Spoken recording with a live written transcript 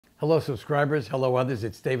Hello subscribers, hello others,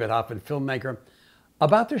 it's David Hoffman, filmmaker,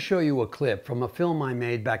 about to show you a clip from a film I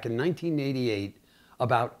made back in 1988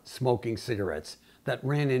 about smoking cigarettes that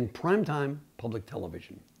ran in primetime public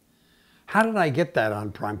television. How did I get that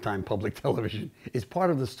on primetime public television is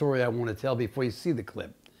part of the story I want to tell before you see the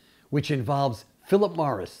clip, which involves Phillip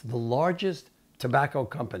Morris, the largest tobacco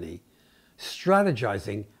company,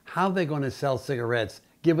 strategizing how they're going to sell cigarettes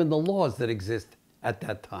given the laws that exist at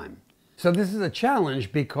that time. So this is a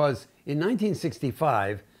challenge because in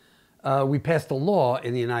 1965, we passed a law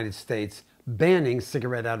in the United States banning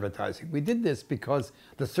cigarette advertising. We did this because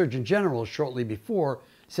the Surgeon General shortly before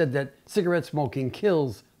said that cigarette smoking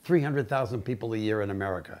kills 300,000 people a year in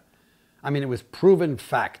America. I mean, it was proven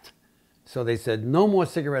fact. So they said no more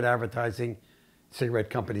cigarette advertising.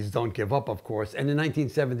 Cigarette companies don't give up, of course. And in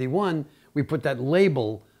 1971, we put that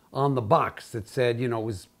label on the box that said, you know, it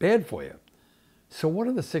was bad for you. So what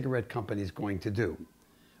are the cigarette companies going to do?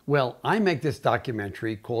 Well, I make this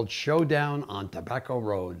documentary called Showdown on Tobacco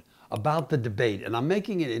Road about the debate, and I'm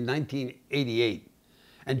making it in 1988.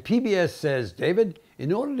 And PBS says, David,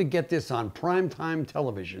 in order to get this on primetime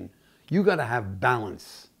television, you got to have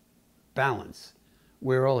balance. Balance.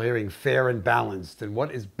 We're all hearing fair and balanced, and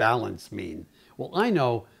what does balance mean? Well, I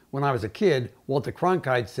know when I was a kid, Walter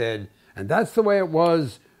Cronkite said, and that's the way it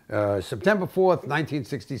was September 4th,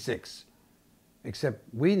 1966. Except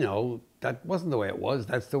we know that wasn't the way it was.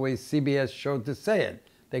 That's the way CBS showed to say it.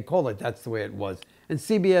 They call it that's the way it was. And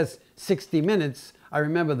CBS 60 Minutes, I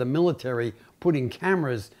remember the military putting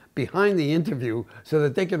cameras behind the interview so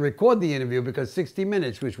that they could record the interview because 60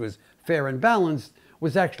 Minutes, which was fair and balanced,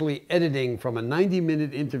 was actually editing from a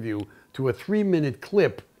 90-minute interview to a 3-minute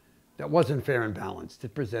clip that wasn't fair and balanced.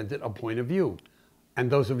 It presented a point of view. And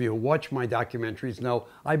those of you who watch my documentaries know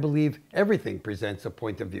I believe everything presents a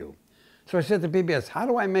point of view. So I said to PBS, how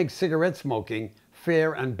do I make cigarette smoking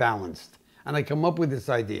fair and balanced? And I come up with this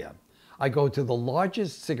idea. I go to the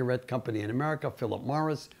largest cigarette company in America, Phillip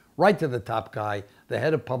Morris, right to the top guy, the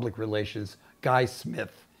head of public relations, Guy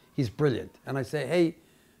Smith. He's brilliant. And I say, hey,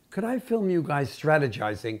 could I film you guys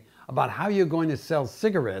strategizing about how you're going to sell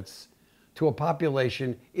cigarettes to a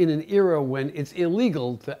population in an era when it's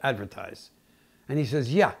illegal to advertise? And he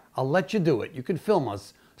says, yeah, I'll let you do it. You can film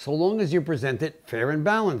us, so long as you present it fair and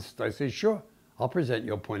balanced. I say, sure, I'll present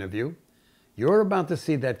your point of view. You're about to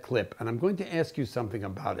see that clip, and I'm going to ask you something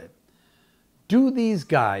about it. Do these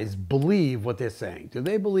guys believe what they're saying? Do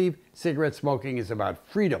they believe cigarette smoking is about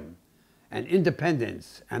freedom and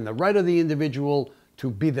independence and the right of the individual to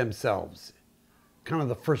be themselves? Kind of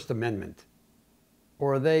the First Amendment.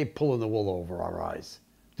 Or are they pulling the wool over our eyes?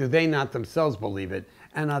 Do they not themselves believe it,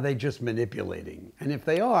 and are they just manipulating? And if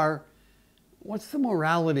they are, what's the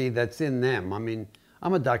morality that's in them? I mean,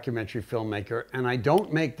 I'm a documentary filmmaker, and I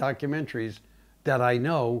don't make documentaries that I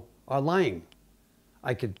know are lying.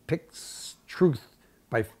 I could pick truth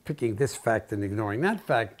by picking this fact and ignoring that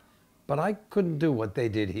fact, but I couldn't do what they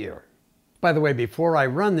did here. By the way, before I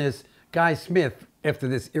run this, Guy Smith, after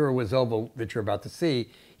this era was over that you're about to see,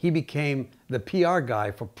 he became the PR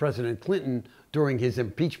guy for President Clinton during his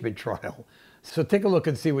impeachment trial. So take a look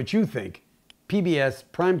and see what you think. PBS,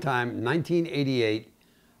 primetime, 1988,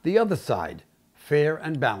 The Other Side, fair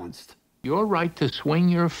and balanced. Your right to swing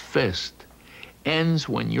your fist ends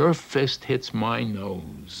when your fist hits my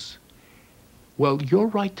nose. Well, your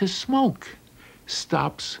right to smoke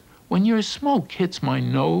stops when your smoke hits my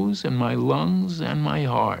nose and my lungs and my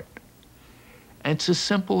heart. And it's as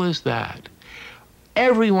simple as that.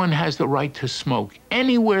 Everyone has the right to smoke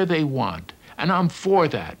anywhere they want, and I'm for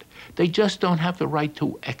that. They just don't have the right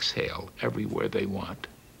to exhale everywhere they want.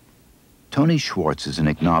 Tony Schwartz is an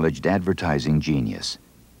acknowledged advertising genius.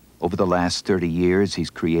 Over the last 30 years, he's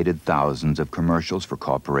created thousands of commercials for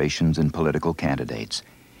corporations and political candidates.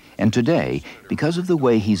 And today, because of the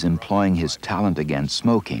way he's employing his talent against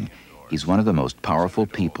smoking, he's one of the most powerful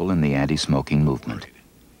people in the anti-smoking movement.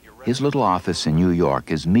 His little office in New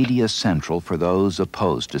York is media central for those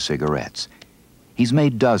opposed to cigarettes. He's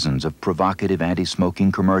made dozens of provocative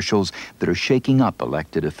anti-smoking commercials that are shaking up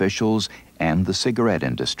elected officials and the cigarette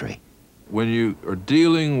industry. When you are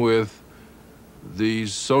dealing with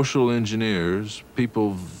these social engineers,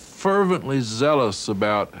 people fervently zealous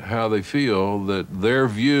about how they feel that their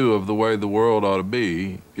view of the way the world ought to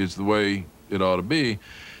be is the way it ought to be,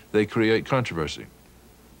 they create controversy.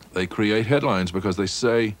 They create headlines because they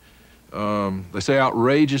say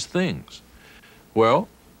outrageous things. Well,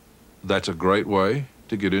 that's a great way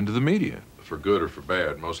to get into the media, for good or for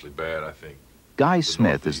bad, mostly bad, I think. Guy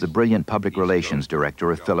Smith is the brilliant public relations director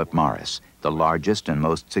of Phillip Morris, the largest and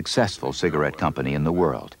most successful cigarette company in the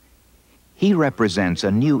world. He represents a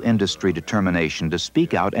new industry determination to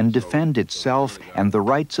speak out and defend itself and the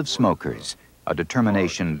rights of smokers, a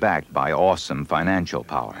determination backed by awesome financial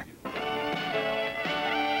power.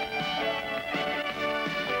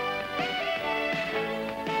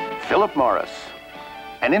 Phillip Morris,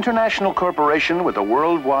 an international corporation with a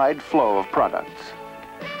worldwide flow of products.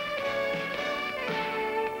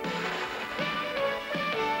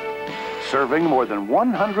 Serving more than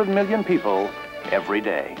 100 million people every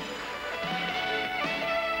day.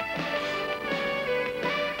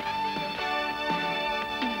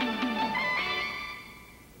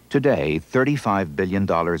 Today, $35 billion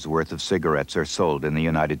worth of cigarettes are sold in the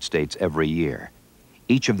United States every year.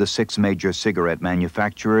 Each of the 6 major cigarette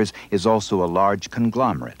manufacturers is also a large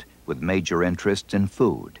conglomerate with major interests in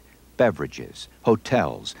food, beverages,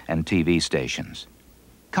 hotels, and TV stations.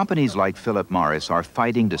 Companies like Phillip Morris are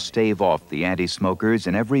fighting to stave off the anti-smokers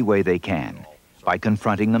in every way they can, by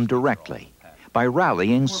confronting them directly, by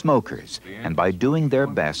rallying smokers, and by doing their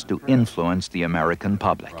best to influence the American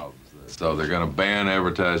public. So they're going to ban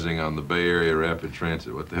advertising on the Bay Area rapid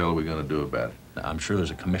transit. What the hell are we going to do about it? I'm sure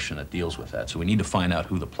there's a commission that deals with that, so we need to find out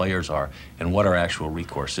who the players are and what our actual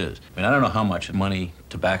recourse is. I mean, I don't know how much money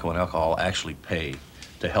tobacco and alcohol actually pay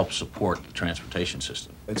to help support the transportation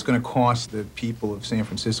system. It's going to cost the people of San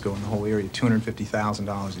Francisco and the whole area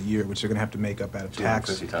 $250,000 a year, which they're going to have to make up out of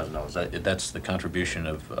tax. $250,000. That's the contribution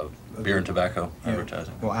of beer and tobacco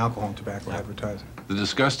advertising? Well, alcohol and tobacco advertising. The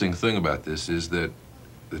disgusting thing about this is that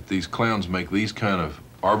these clowns make these kind of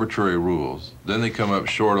arbitrary rules, then they come up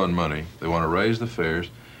short on money, they want to raise the fares,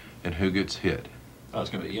 and who gets hit? Oh, it's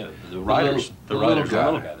going to be, yeah, the riders. The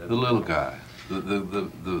little guy.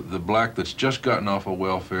 The black that's just gotten off of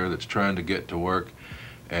welfare, that's trying to get to work,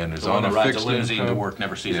 and is on a fixed limousine income. to work,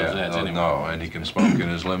 never sees those ads anymore. No, and he can smoke in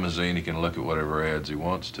his limousine, he can look at whatever ads he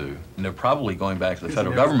wants to. And they're probably going back to the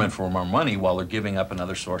federal government for more money while they're giving up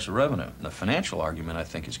another source of revenue. And the financial argument, I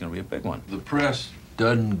think, is going to be a big one. The press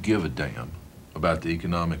doesn't give a damn about the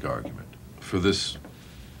economic argument. For this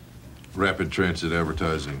rapid transit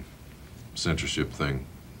advertising censorship thing,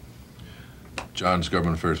 John's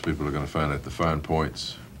government affairs people are going to find out the fine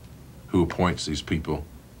points, who appoints these people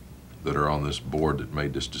that are on this board that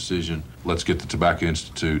made this decision. Let's get the Tobacco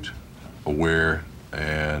Institute aware,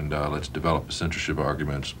 and let's develop a censorship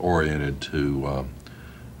arguments oriented to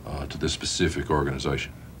this specific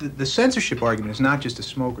organization. The censorship argument is not just a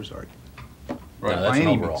smoker's argument. Right. By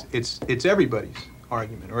any means. It's everybody's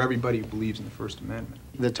argument, or everybody who believes in the First Amendment.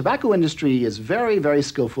 The tobacco industry is very, very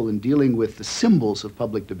skillful in dealing with the symbols of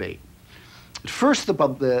public debate. At first,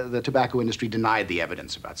 the tobacco industry denied the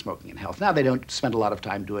evidence about smoking and health. Now they don't spend a lot of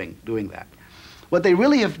time doing that. What they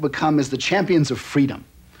really have become is the champions of freedom,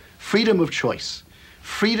 freedom of choice,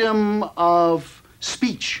 freedom of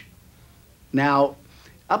speech. Now,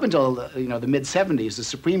 up until the mid-'70s, the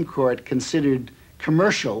Supreme Court considered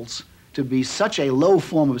commercials to be such a low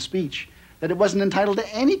form of speech that it wasn't entitled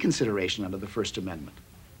to any consideration under the First Amendment.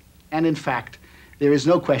 And in fact, there is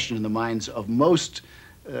no question in the minds of most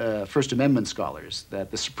First Amendment scholars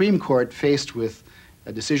that the Supreme Court, faced with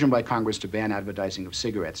a decision by Congress to ban advertising of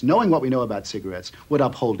cigarettes, knowing what we know about cigarettes, would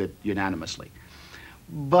uphold it unanimously.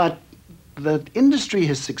 But the industry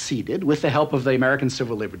has succeeded, with the help of the American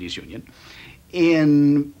Civil Liberties Union,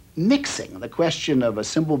 in mixing the question of a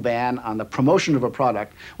simple ban on the promotion of a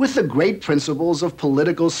product with the great principles of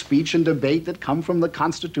political speech and debate that come from the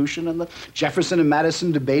Constitution and the Jefferson and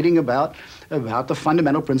Madison debating about the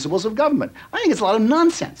fundamental principles of government. I think it's a lot of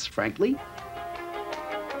nonsense, frankly.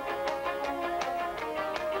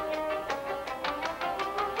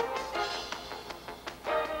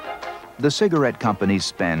 The cigarette companies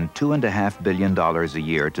spend $2.5 billion a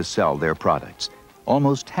year to sell their products.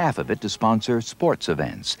 Almost half of it to sponsor sports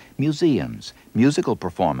events, museums, musical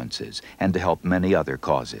performances, and to help many other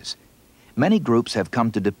causes. Many groups have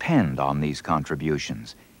come to depend on these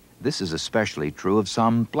contributions. This is especially true of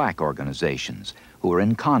some black organizations who are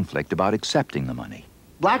in conflict about accepting the money.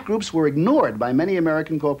 Black groups were ignored by many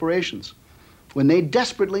American corporations when they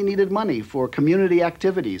desperately needed money for community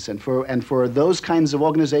activities and for those kinds of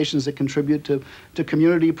organizations that contribute to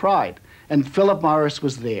community pride. And Phillip Morris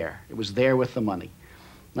was there. It was there with the money.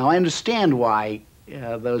 Now, I understand why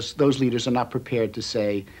those leaders are not prepared to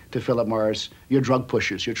say to Phillip Morris, you're drug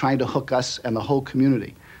pushers. You're trying to hook us and the whole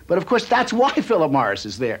community. But of course, that's why Phillip Morris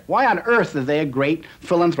is there. Why on earth are they a great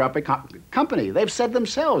philanthropic company? They've said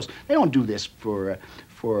themselves, they don't do this for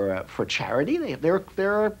charity.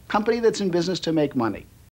 They're a company that's in business to make money.